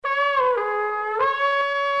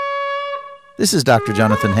This is Dr.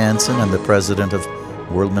 Jonathan Hansen. I'm the president of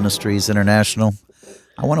World Ministries International.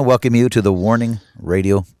 I want to welcome you to the Warning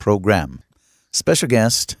Radio program. Special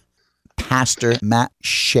guest, Pastor Matt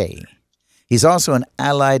Shea. He's also an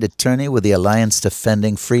allied attorney with the Alliance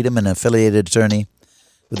Defending Freedom and affiliated attorney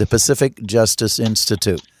with the Pacific Justice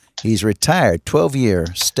Institute. He's retired 12-year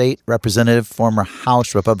state representative, former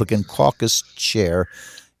House Republican caucus chair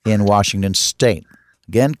in Washington State.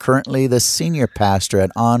 Again, currently the senior pastor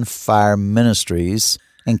at On Fire Ministries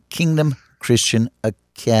and Kingdom Christian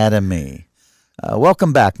Academy.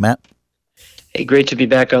 Welcome back, Matt. Hey, great to be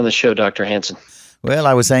back on the show, Dr. Hansen. Well,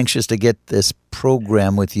 I was anxious to get this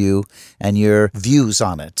program with you and your views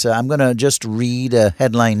on it. I'm going to just read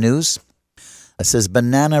headline news. It says,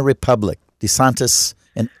 Banana Republic, DeSantis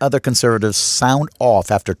and other conservatives sound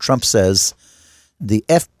off after Trump says the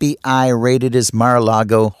FBI raided his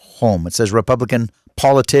Mar-a-Lago home. It says Republican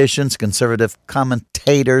politicians, conservative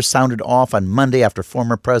commentators sounded off on Monday after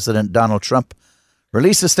former President Donald Trump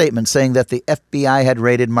released a statement saying that the FBI had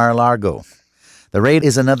raided Mar-a-Lago. The raid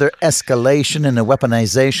is another escalation in the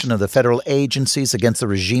weaponization of the federal agencies against the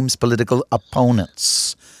regime's political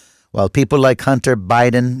opponents. While people like Hunter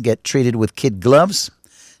Biden get treated with kid gloves,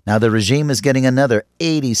 now the regime is getting another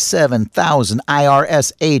 87,000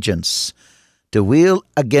 IRS agents to wield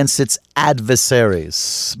against its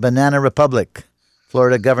adversaries. Banana Republic,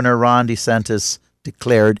 Florida Governor Ron DeSantis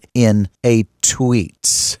declared in a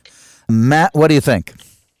tweet. Matt, what do you think?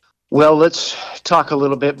 Well, let's talk a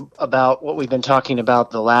little bit about what we've been talking about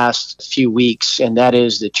the last few weeks, and that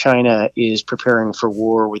is that China is preparing for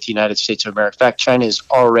war with the United States of America. In fact, China is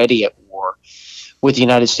already at war with the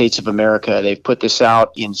United States of America. They've put this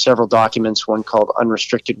out in several documents, one called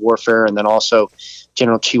Unrestricted Warfare, and then also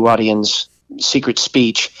General Chiwadian's secret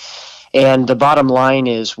speech. And the bottom line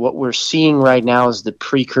is what we're seeing right now is the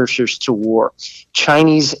precursors to war.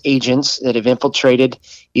 Chinese agents that have infiltrated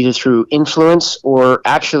either through influence or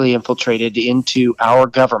actually infiltrated into our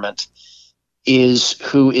government is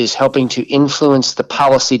who is helping to influence the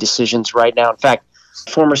policy decisions right now. In fact,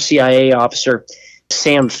 former CIA officer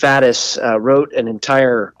Sam Faddis wrote an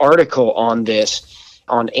entire article on this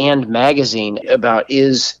on And Magazine about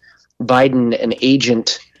is Biden an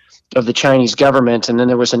agent of the Chinese government, and then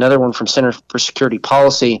there was another one from Center for Security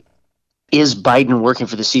Policy, is Biden working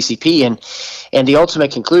for the CCP? And the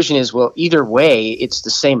ultimate conclusion is, well, either way, it's the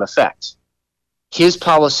same effect. His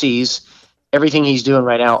policies, everything he's doing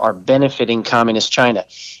right now, are benefiting Communist China.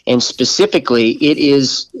 And specifically, it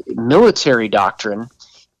is military doctrine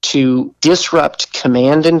to disrupt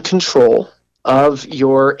command and control of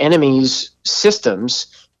your enemy's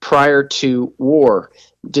systems prior to war,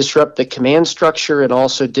 disrupt the command structure, and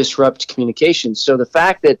also disrupt communications. So the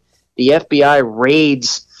fact that the FBI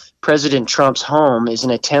raids President Trump's home is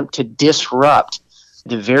an attempt to disrupt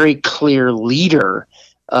the very clear leader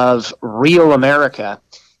of real America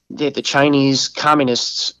that the Chinese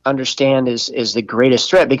communists understand is the greatest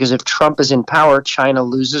threat, because if Trump is in power, China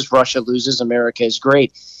loses, Russia loses, America is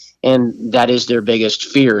great. And that is their biggest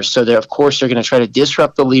fear. So of course, they're going to try to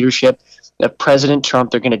disrupt the leadership of President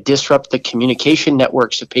Trump. They're going to disrupt the communication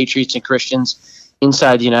networks of patriots and Christians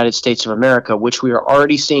inside the United States of America, which we are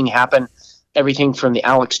already seeing happen. Everything from the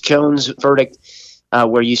Alex Jones verdict,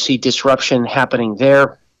 where you see disruption happening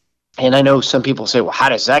there. And I know some people say, well, how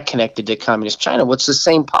does that connect to Communist China? Well, it's the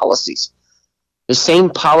same policies. The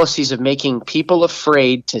same policies of making people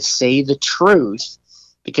afraid to say the truth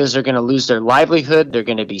because they're going to lose their livelihood, they're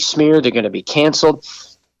going to be smeared, they're going to be canceled.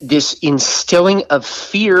 This instilling of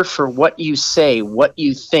fear for what you say, what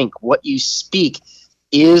you think, what you speak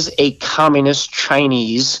is a communist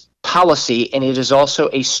Chinese policy, and it is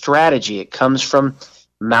also a strategy. It comes from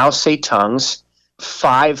Mao Zedong's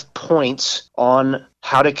 5 points on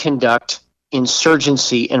how to conduct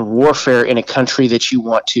insurgency and warfare in a country that you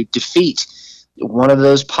want to defeat. One of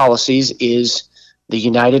those policies is the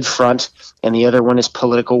United Front, and the other one is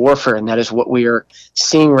political warfare, and that is what we are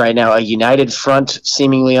seeing right now, a united front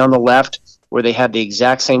seemingly on the left, where they have the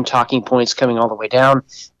exact same talking points coming all the way down,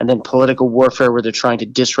 and then political warfare where they're trying to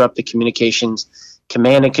disrupt the communications,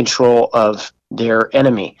 command and control of their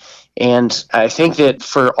enemy. And I think that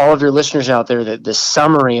for all of your listeners out there, that the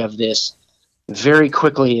summary of this very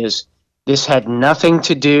quickly is this had nothing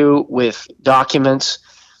to do with documents.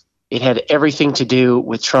 It had everything to do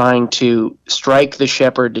with trying to strike the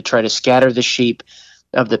shepherd, to try to scatter the sheep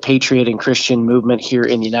of the patriot and Christian movement here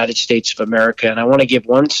in the United States of America. And I want to give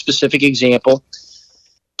one specific example.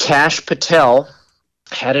 Kash Patel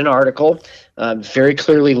had an article very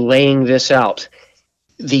clearly laying this out.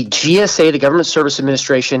 The GSA, the Government Service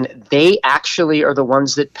Administration, they actually are the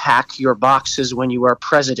ones that pack your boxes when you are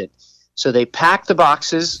president. So they pack the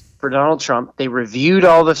boxes for Donald Trump. They reviewed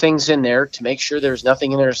all the things in there to make sure there's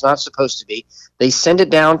nothing in there that's not supposed to be. They send it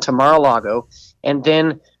down to Mar-a-Lago, and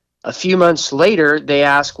then a few months later, they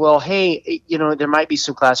ask, well, hey, there might be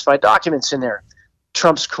some classified documents in there.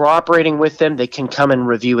 Trump's cooperating with them. They can come and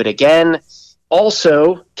review it again.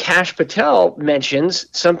 Also, Kash Patel mentions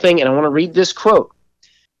something, and I want to read this quote.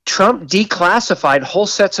 Trump declassified whole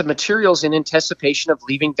sets of materials in anticipation of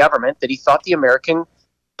leaving government that he thought the American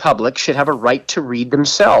public should have a right to read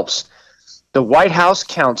themselves. The White House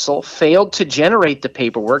counsel failed to generate the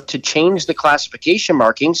paperwork to change the classification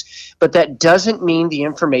markings, but that doesn't mean the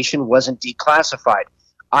information wasn't declassified.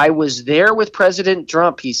 I was there with President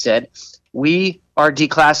Trump, he said. We are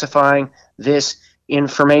declassifying this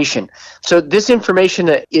information. So this information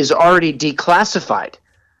is already declassified.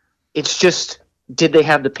 It's just, did they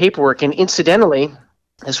have the paperwork? And incidentally,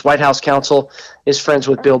 this White House counsel is friends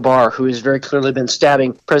with Bill Barr, who has very clearly been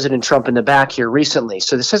stabbing President Trump in the back here recently.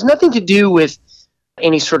 So this has nothing to do with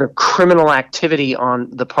any sort of criminal activity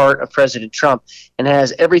on the part of President Trump, and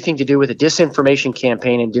has everything to do with a disinformation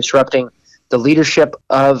campaign and disrupting the leadership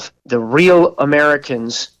of the real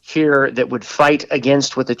Americans here that would fight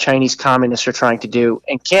against what the Chinese communists are trying to do,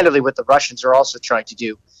 and candidly what the Russians are also trying to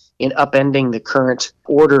do in upending the current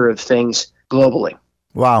order of things globally.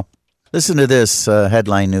 Wow. Listen to this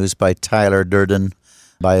headline news by Tyler Durden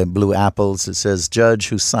by Blue Apples. It says, Judge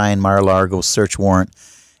who signed Mar-a-Lago search warrant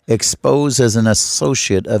exposed as an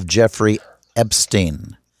associate of Jeffrey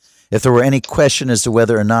Epstein. If there were any question as to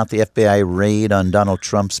whether or not the FBI raid on Donald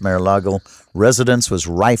Trump's Mar-a-Lago residence was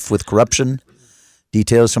rife with corruption,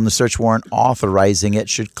 details from the search warrant authorizing it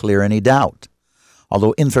should clear any doubt.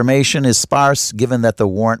 Although information is sparse, given that the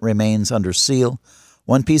warrant remains under seal,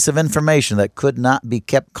 one piece of information that could not be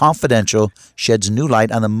kept confidential sheds new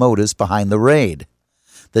light on the motives behind the raid.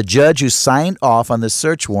 The judge who signed off on the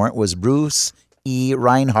search warrant was Bruce E.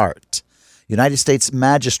 Reinhart, United States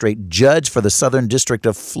Magistrate Judge for the Southern District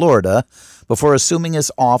of Florida, before assuming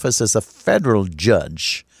his office as a federal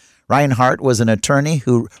judge. Reinhart was an attorney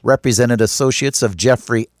who represented associates of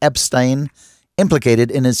Jeffrey Epstein, implicated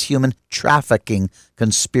in his human trafficking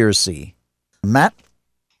conspiracy. Matt?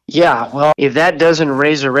 Yeah, well, if that doesn't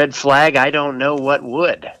raise a red flag, I don't know what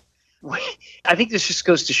would. I think this just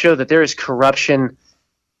goes to show that there is corruption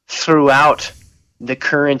throughout the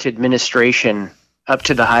current administration up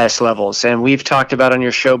to the highest levels. And we've talked about on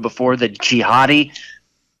your show before the jihadi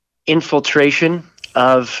infiltration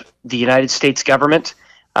of the United States government.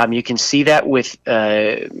 You can see that with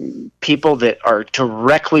people that are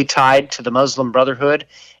directly tied to the Muslim Brotherhood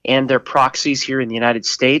and their proxies here in the United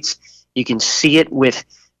States. You can see it with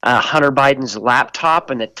Hunter Biden's laptop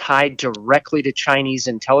and it tied directly to Chinese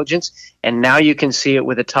intelligence. And now you can see it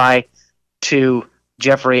with a tie to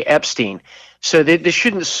Jeffrey Epstein. So this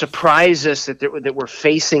shouldn't surprise us that we're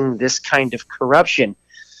facing this kind of corruption.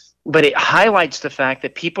 But it highlights the fact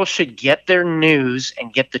that people should get their news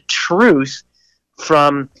and get the truth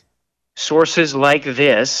from sources like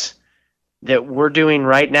this that we're doing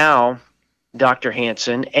right now, Dr.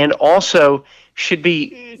 Hansen, and also should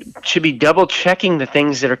be double checking the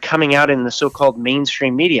things that are coming out in the so-called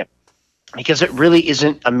mainstream media, because it really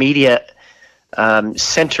isn't a media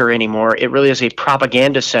center anymore. It really is a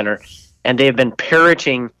propaganda center, and they have been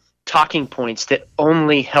parroting talking points that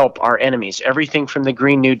only help our enemies. Everything from the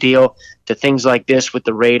Green New Deal to things like this with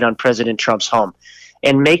the raid on President Trump's home.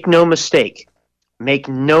 And make no mistake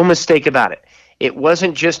about it. It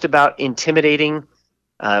wasn't just about intimidating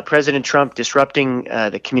President Trump, disrupting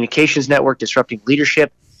the communications network, disrupting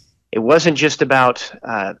leadership. It wasn't just about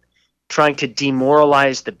trying to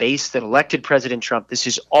demoralize the base that elected President Trump. This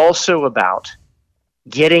is also about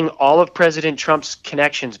getting all of President Trump's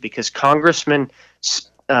connections, because Congressman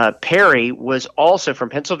Perry was also from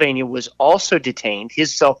Pennsylvania, was also detained,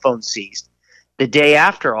 his cell phone seized the day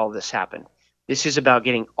after all this happened. This is about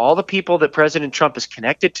getting all the people that President Trump is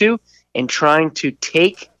connected to and trying to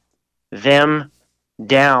take them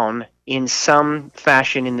down in some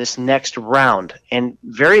fashion in this next round. And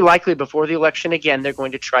very likely before the election again, they're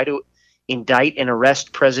going to try to indict and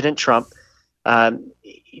arrest President Trump.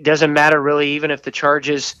 It doesn't matter really, even if the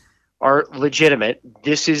charges are legitimate.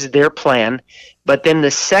 This is their plan. But then the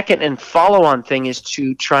second and follow-on thing is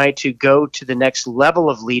to try to go to the next level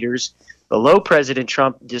of leaders below President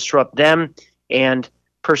Trump, disrupt them, and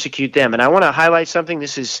persecute them. And I want to highlight something.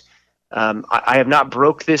 This is I have not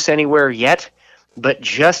broke this anywhere yet, but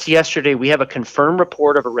just yesterday we have a confirmed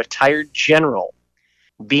report of a retired general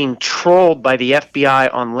being trolled by the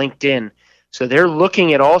FBI on LinkedIn. So they're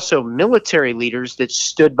looking at also military leaders that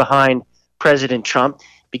stood behind President Trump,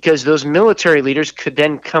 because those military leaders could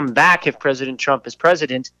then come back, if President Trump is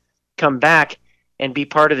president, come back and be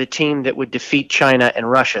part of the team that would defeat China and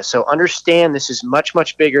Russia. So understand this is much,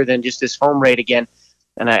 much bigger than just this home raid again.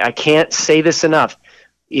 And I can't say this enough.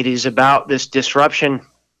 It is about this disruption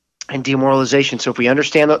and demoralization. So if we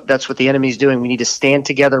understand that that's what the enemy is doing, we need to stand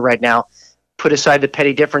together right now, put aside the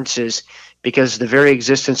petty differences, because the very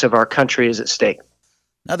existence of our country is at stake.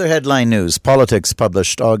 Another headline news, Politics,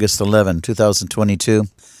 published August 11, 2022,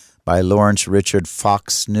 by Lawrence Richard,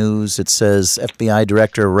 Fox News. It says FBI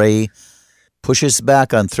Director Wray pushes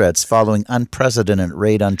back on threats following unprecedented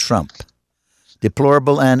raid on Trump.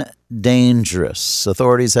 Deplorable and dangerous.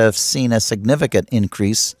 Authorities have seen a significant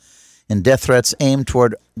increase in death threats aimed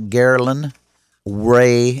toward Garland,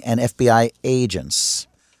 Wray, and FBI agents.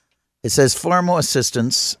 It says former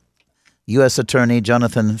assistants, U.S. Attorney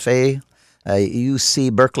Jonathan Fay,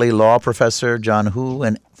 UC Berkeley law professor John Hu,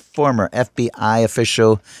 and former FBI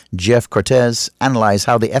official Jeff Cortez analyze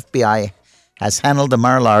how the FBI has handled the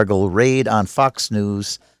Mar-a-Lago raid on Fox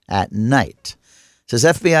News at night. It says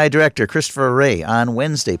FBI Director Christopher Wray on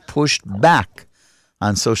Wednesday pushed back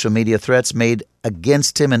on social media threats made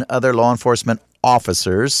against him and other law enforcement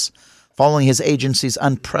officers following his agency's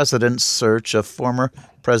unprecedented search of former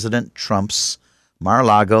President Trump's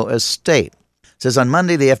Mar-a-Lago estate. It says on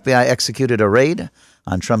Monday the FBI executed a raid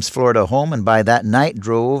on Trump's Florida home, and by that night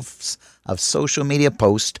droves of social media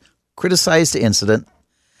posts criticized the incident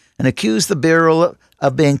and accused the Bureau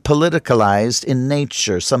of being politicalized in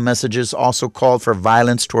nature. Some messages also called for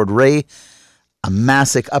violence toward Wray, a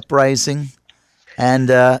massive uprising,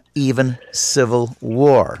 and even civil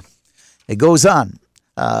war. It goes on.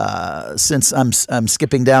 Since I'm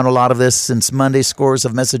skipping down a lot of this, since Monday, scores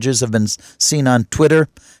of messages have been seen on Twitter,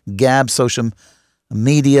 Gab, social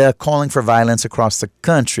media calling for violence across the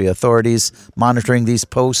country. Authorities monitoring these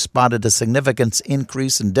posts spotted a significant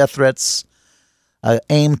increase in death threats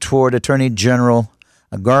aimed toward Attorney General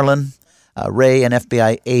Garland, Wray, and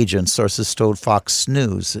FBI agents, sources told Fox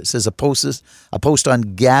News. It says a post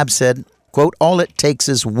on Gab said, quote, "All it takes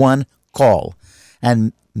is one call,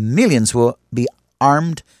 and millions will be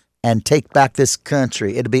armed and take back this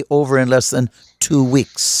country. It'll be over in less than 2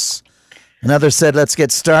 weeks." Another said, "Let's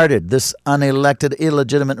get started. This unelected,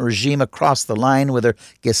 illegitimate regime across the line with their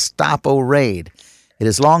Gestapo raid. It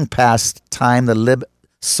is long past time the lib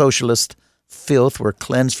socialist filth were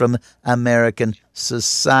cleansed from American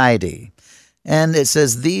society." And it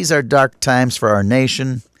says, "These are dark times for our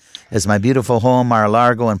nation. As my beautiful home,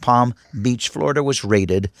 Mar-a-Lago in Palm Beach, Florida, was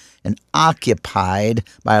raided and occupied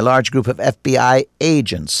by a large group of FBI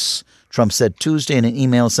agents," Trump said Tuesday in an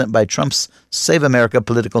email sent by Trump's Save America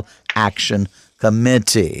Political Action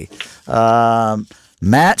Committee.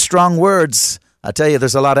 Matt, strong words. I tell you,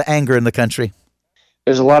 there's a lot of anger in the country.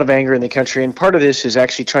 There's a lot of anger in the country, and part of this is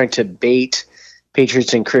actually trying to bait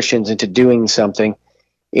patriots and Christians into doing something.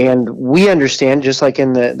 And we understand, just like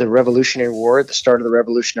in the Revolutionary War, at the start of the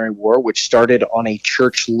Revolutionary War, which started on a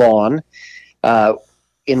church lawn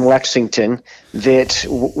in Lexington, that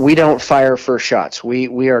we don't fire first shots.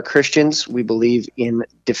 We are Christians. We believe in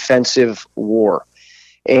defensive war.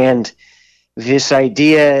 And this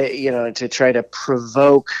idea, to try to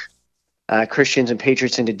provoke Christians and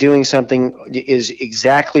patriots into doing something is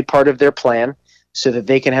exactly part of their plan, so that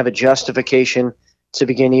they can have a justification to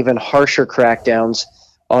begin even harsher crackdowns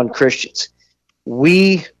on Christians.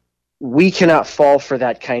 We cannot fall for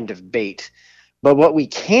that kind of bait. But what we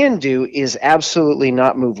can do is absolutely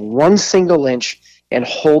not move one single inch and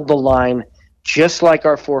hold the line, just like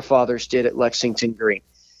our forefathers did at Lexington Green.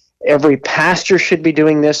 Every pastor should be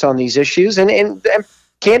doing this on these issues. And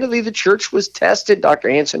candidly, the church was tested, Dr.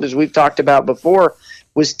 Hanson, as we've talked about before,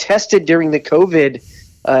 was tested during the COVID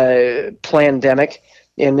pandemic,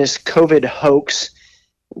 and this COVID hoax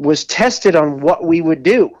was tested on what we would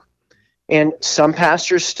do. And some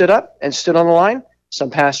pastors stood up and stood on the line. Some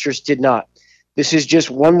pastors did not. This is just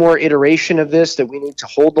one more iteration of this, that we need to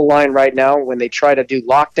hold the line right now when they try to do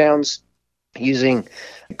lockdowns using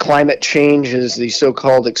climate change as the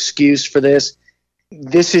so-called excuse for this.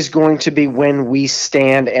 This is going to be when we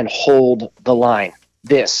stand and hold the line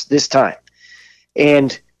this time.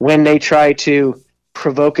 And when they try to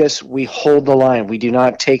provoke us, we hold the line. We do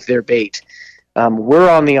not take their bait. We're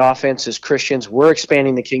on the offense as Christians. We're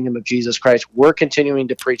expanding the kingdom of Jesus Christ. We're continuing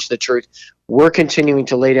to preach the truth. We're continuing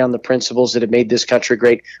to lay down the principles that have made this country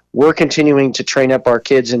great. We're continuing to train up our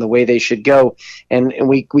kids in the way they should go. And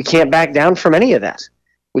we can't back down from any of that.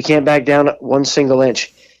 We can't back down one single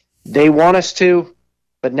inch. They want us to,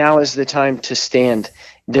 but now is the time to stand.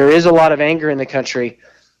 There is a lot of anger in the country,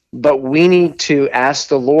 but we need to ask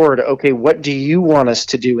the Lord, okay, what do you want us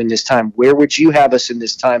to do in this time? Where would you have us in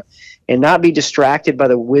this time? And not be distracted by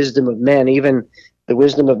the wisdom of men, even the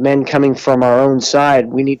wisdom of men coming from our own side.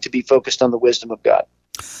 We need to be focused on the wisdom of God.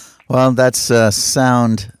 Well, that's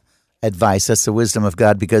sound advice. That's the wisdom of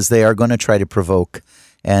God, because they are going to try to provoke.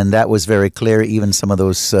 And that was very clear. Even some of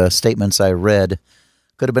those statements I read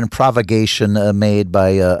could have been provocation made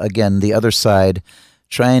by, again, the other side,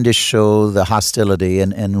 trying to show the hostility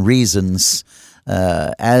and reasons.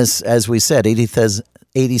 As we said,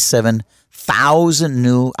 87,000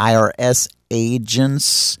 new IRS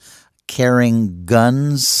agents carrying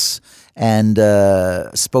guns and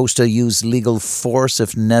supposed to use legal force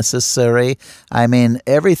if necessary. I mean,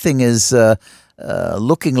 everything is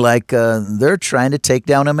looking like they're trying to take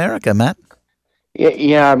down America, Matt.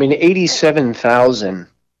 Yeah, I mean, 87,000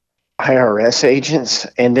 IRS agents,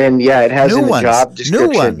 and then, it has in the job description.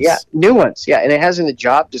 New ones. Yeah, new ones. Yeah, and it has in the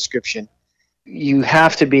job description, you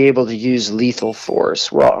have to be able to use lethal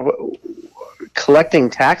force. Well, collecting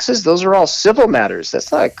taxes, those are all civil matters.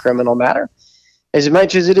 That's not a criminal matter, as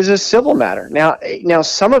much as it is a civil matter. Now,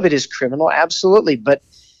 some of it is criminal, absolutely, but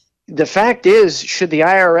the fact is, should the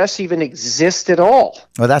IRS even exist at all?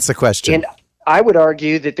 Well, that's the question. And I would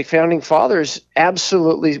argue that the Founding Fathers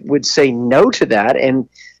absolutely would say no to that, and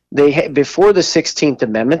before the 16th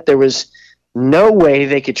Amendment, there was no way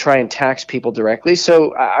they could try and tax people directly.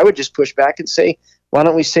 So I would just push back and say, why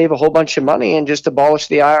don't we save a whole bunch of money and just abolish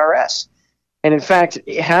the IRS? And in fact,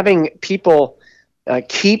 having people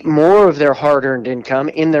keep more of their hard-earned income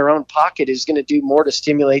in their own pocket is going to do more to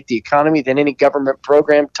stimulate the economy than any government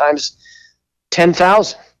program times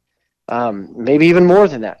 10,000, maybe even more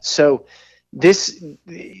than that. So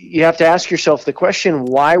you have to ask yourself the question,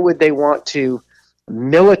 why would they want to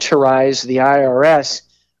militarize the IRS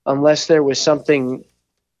unless there was something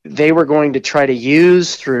they were going to try to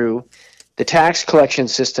use through the tax collection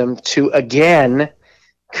system to, again,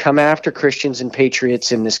 come after Christians and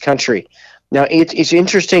patriots in this country? Now, it's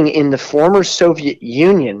interesting, in the former Soviet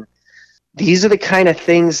Union, these are the kind of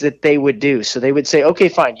things that they would do. So they would say, okay,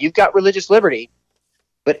 fine, you've got religious liberty,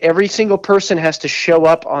 but every single person has to show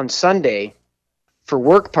up on Sunday for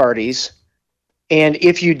work parties, and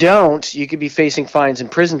if you don't, you could be facing fines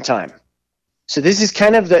and prison time. So this is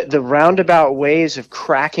kind of the roundabout ways of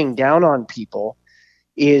cracking down on people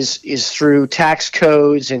is through tax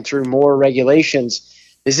codes and through more regulations.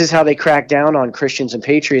 This is how they crack down on Christians and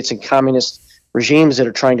patriots and communist regimes that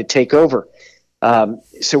are trying to take over.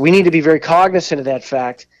 So we need to be very cognizant of that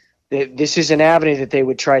fact, that this is an avenue that they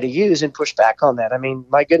would try to use and push back on that. I mean,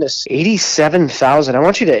 my goodness, 87,000. I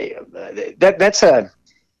want you to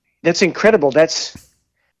that's incredible. That's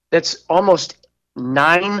almost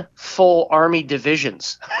 9 full Army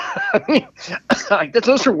divisions. I mean,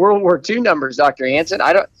 those are World War II numbers, Dr. Hansen.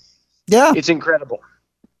 Yeah, it's incredible.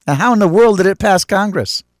 Now, how in the world did it pass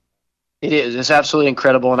Congress? It is. It's absolutely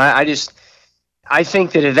incredible, and I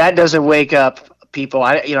think that if that doesn't wake up people,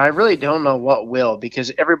 I really don't know what will,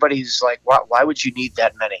 because everybody's like, why would you need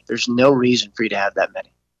that many? There's no reason for you to have that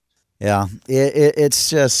many. Yeah,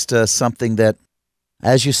 it's just something that,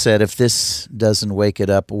 as you said, if this doesn't wake it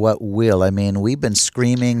up, what will? I mean, we've been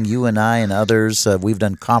screaming, you and I and others. We've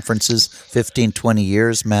done conferences 15, 20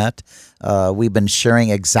 years, Matt. We've been sharing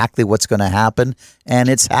exactly what's going to happen, and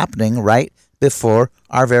it's happening right before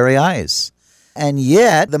our very eyes. And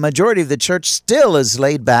yet, the majority of the church still is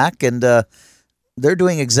laid back, and they're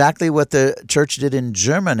doing exactly what the church did in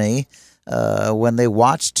Germany when they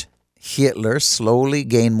watched Hitler slowly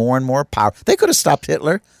gain more and more power. They could have stopped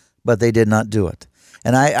Hitler, but they did not do it.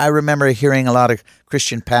 And I remember hearing a lot of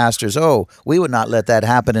Christian pastors, we would not let that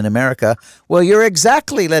happen in America. Well, you're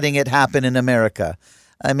exactly letting it happen in America.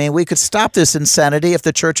 I mean, we could stop this insanity if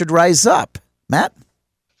the church would rise up. Matt?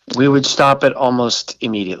 We would stop it almost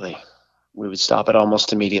immediately.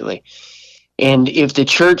 And if the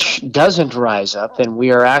church doesn't rise up, then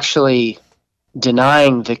we are actually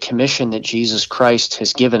denying the commission that Jesus Christ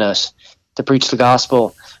has given us to preach the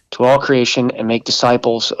gospel to all creation and make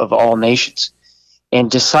disciples of all nations. And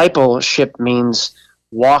discipleship means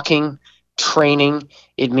walking, training.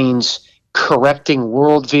 It means correcting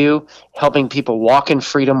worldview, helping people walk in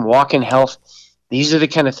freedom, walk in health. These are the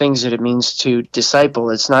kind of things that it means to disciple.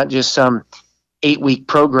 It's not just some 8-week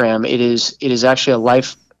program. It is actually a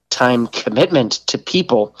lifetime commitment to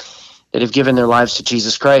people that have given their lives to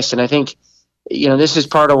Jesus Christ. And I think, this is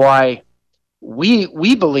part of why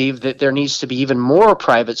we believe that there needs to be even more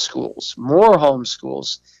private schools, more home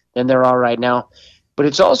schools than there are right now. But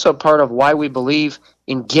it's also part of why we believe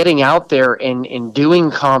in getting out there and doing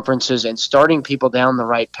conferences and starting people down the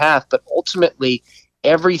right path. But ultimately,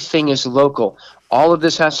 everything is local. All of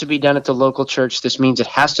this has to be done at the local church. This means it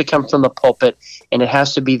has to come from the pulpit, and it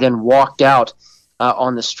has to be then walked out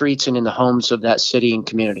on the streets and in the homes of that city and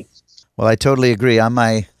community. Well, I totally agree. On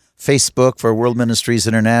my Facebook for World Ministries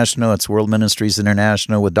International, it's World Ministries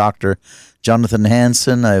International with Dr. Jonathan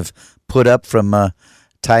Hansen. I've put up from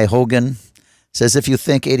Ty Hogan. Says if you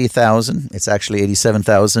think 80,000, it's actually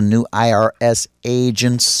 87,000 new IRS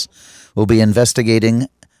agents will be investigating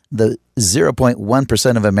the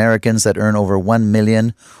 0.1% of Americans that earn over 1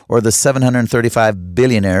 million or the 735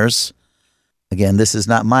 billionaires. Again, this is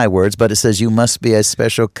not my words, but it says you must be a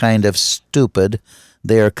special kind of stupid.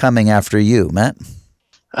 They are coming after you, Matt.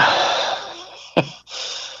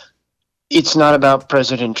 It's not about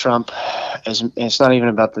President Trump. It's not even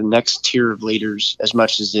about the next tier of leaders as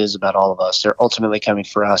much as it is about all of us. They're ultimately coming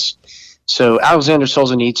for us. So Alexander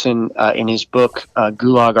Solzhenitsyn, in his book,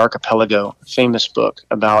 Gulag Archipelago, famous book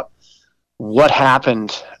about what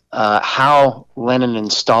happened, how Lenin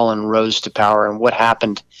and Stalin rose to power and what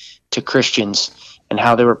happened to Christians and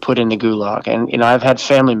how they were put in the Gulag. And I've had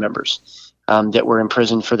family members that were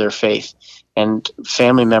imprisoned for their faith and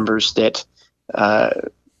family members that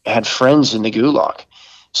had friends in the Gulag.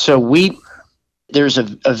 So there's a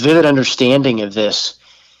vivid understanding of this.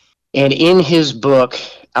 And in his book,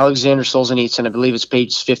 Alexander Solzhenitsyn, I believe it's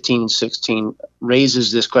pages 15 and 16,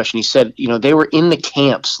 raises this question. He said, they were in the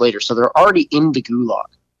camps later, so they're already in the Gulag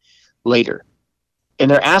later.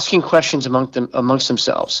 And they're asking questions amongst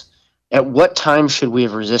themselves. At what time should we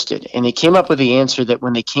have resisted? And they came up with the answer that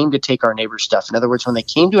when they came to take our neighbor's stuff, in other words, when they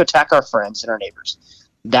came to attack our friends and our neighbors,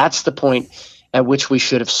 that's the point at which we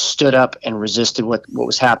should have stood up and resisted what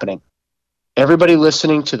was happening. Everybody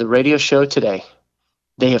listening to the radio show today,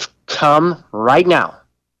 they have come right now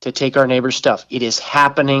to take our neighbor's stuff. It is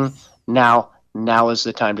happening now. Now is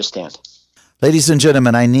the time to stand. Ladies and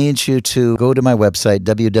gentlemen, I need you to go to my website,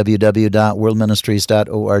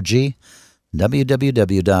 www.worldministries.org,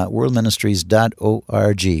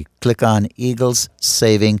 www.worldministries.org. Click on Eagles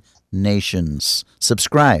Saving Nations.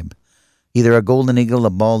 Subscribe. Either a golden eagle, a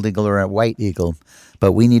bald eagle, or a white eagle.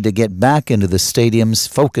 But we need to get back into the stadiums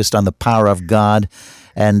focused on the power of God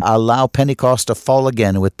and allow Pentecost to fall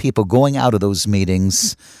again with people going out of those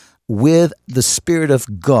meetings with the Spirit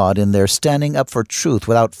of God in there, standing up for truth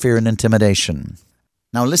without fear and intimidation.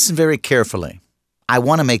 Now listen very carefully. I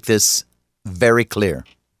want to make this very clear.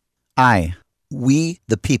 We,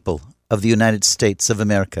 the people of the United States of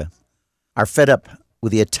America, are fed up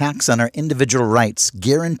with the attacks on our individual rights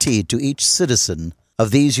guaranteed to each citizen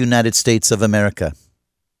of these United States of America.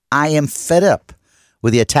 I am fed up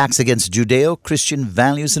with the attacks against Judeo-Christian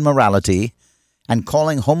values and morality and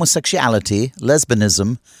calling homosexuality,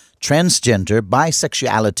 lesbianism, transgender,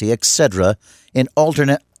 bisexuality, etc. an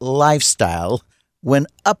alternate lifestyle when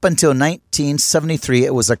up until 1973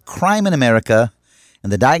 it was a crime in America,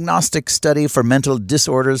 and the Diagnostic Study for Mental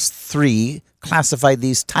Disorders 3 classified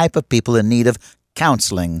these type of people in need of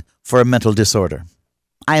counseling for a mental disorder.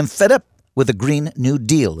 I am fed up with the Green New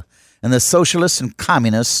Deal and the socialists and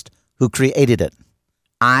communists who created it.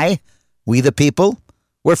 We the people,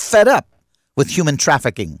 we're fed up with human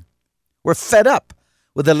trafficking. We're fed up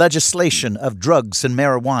with the legislation of drugs and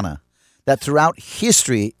marijuana, that throughout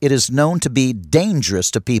history it is known to be dangerous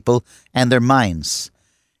to people and their minds.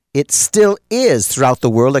 It still is throughout the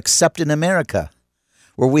world except in America,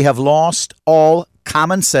 where we have lost all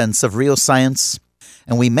common sense of real science,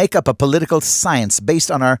 and we make up a political science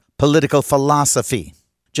based on our political philosophy.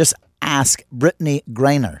 Just ask Brittany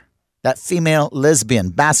Griner, that female lesbian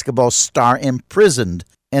basketball star imprisoned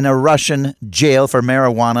in a Russian jail for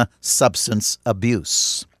marijuana substance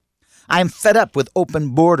abuse. I am fed up with open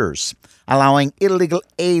borders, allowing illegal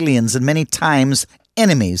aliens and many times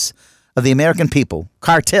enemies of the American people,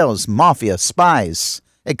 cartels, mafia, spies,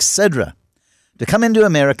 etc., to come into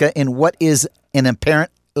America in what is an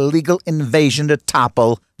apparent illegal invasion to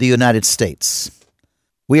topple the United States.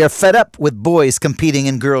 We are fed up with boys competing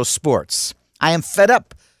in girls' sports. I am fed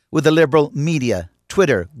up with the liberal media,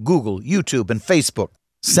 Twitter, Google, YouTube, and Facebook,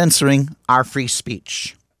 censoring our free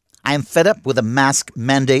speech. I am fed up with the mask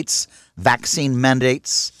mandates, vaccine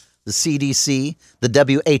mandates, the CDC, the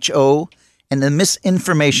WHO, and the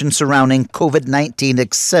misinformation surrounding COVID-19,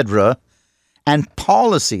 etc., and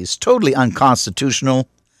policies totally unconstitutional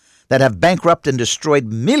that have bankrupted and destroyed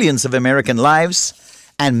millions of American lives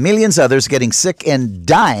and millions others getting sick and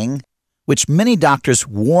dying, which many doctors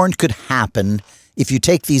warned could happen if you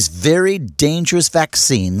take these very dangerous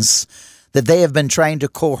vaccines that they have been trying to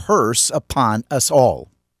coerce upon us all.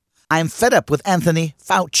 I am fed up with Anthony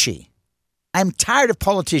Fauci. I am tired of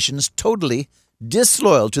politicians totally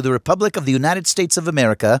disloyal to the Republic of the United States of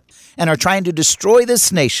America and are trying to destroy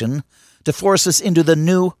this nation to force us into the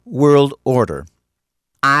New World Order.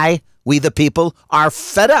 We the people, are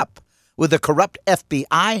fed up with the corrupt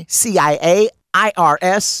FBI, CIA,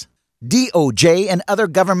 IRS, DOJ, and other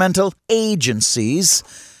governmental agencies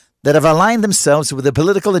that have aligned themselves with the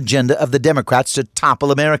political agenda of the Democrats to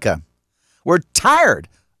topple America. We're tired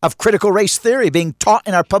of critical race theory being taught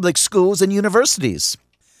in our public schools and universities,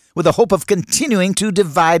 with the hope of continuing to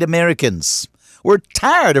divide Americans. We're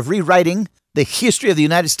tired of rewriting the history of the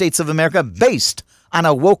United States of America based on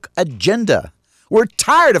a woke agenda. We're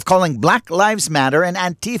tired of calling Black Lives Matter and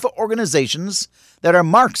Antifa organizations that are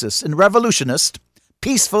Marxist and revolutionist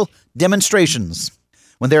peaceful demonstrations,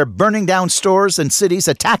 when they're burning down stores and cities,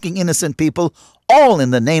 attacking innocent people, all in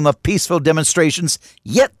the name of peaceful demonstrations,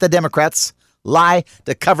 yet the Democrats lie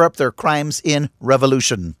to cover up their crimes in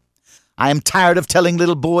revolution. I am tired of telling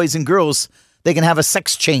little boys and girls they can have a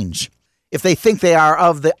sex change if they think they are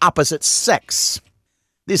of the opposite sex.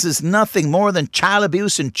 This is nothing more than child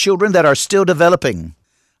abuse in children that are still developing.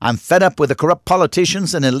 I'm fed up with the corrupt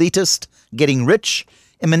politicians and elitists getting rich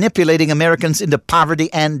and manipulating Americans into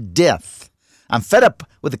poverty and death. I'm fed up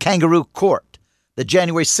with the kangaroo court, the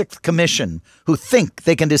January 6th Commission, who think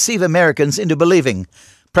they can deceive Americans into believing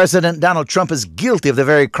President Donald Trump is guilty of the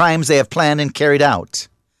very crimes they have planned and carried out.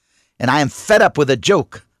 And I am fed up with the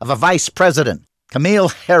joke of a vice president, Kamala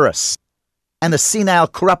Harris, and the senile,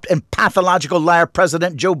 corrupt, and pathological liar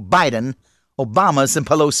President Joe Biden, Obama's and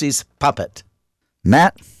Pelosi's puppet.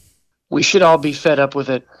 Matt? We should all be fed up with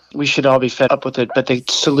it. We should all be fed up with it. But the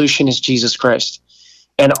solution is Jesus Christ.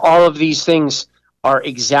 And all of these things are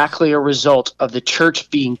exactly a result of the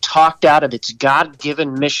church being talked out of its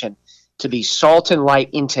God-given mission to be salt and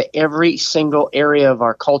light into every single area of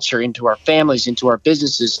our culture, into our families, into our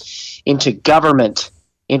businesses, into government,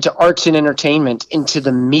 into arts and entertainment, into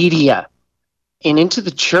the media, and into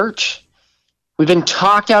the church. We've been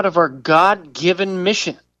talked out of our God-given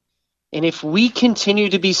mission. And if we continue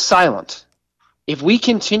to be silent, if we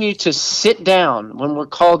continue to sit down when we're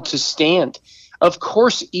called to stand, of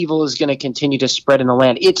course evil is going to continue to spread in the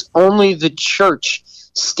land. It's only the church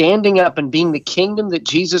standing up and being the kingdom that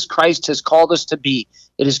Jesus Christ has called us to be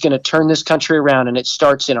that is going to turn this country around. And it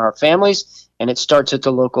starts in our families, and it starts at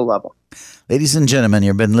the local level. Ladies and gentlemen,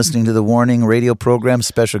 you've been listening to the Warning Radio program.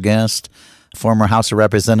 Special guest, former House of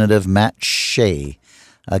Representative Matt Shea.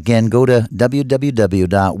 Again, go to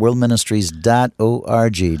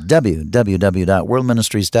www.worldministries.org,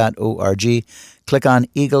 www.worldministries.org. Click on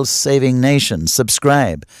Eagles Saving Nations.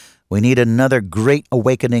 Subscribe. We need another great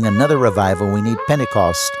awakening, another revival. We need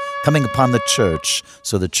Pentecost coming upon the church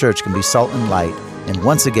so the church can be salt and light and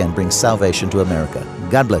once again bring salvation to America.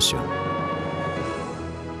 God bless you.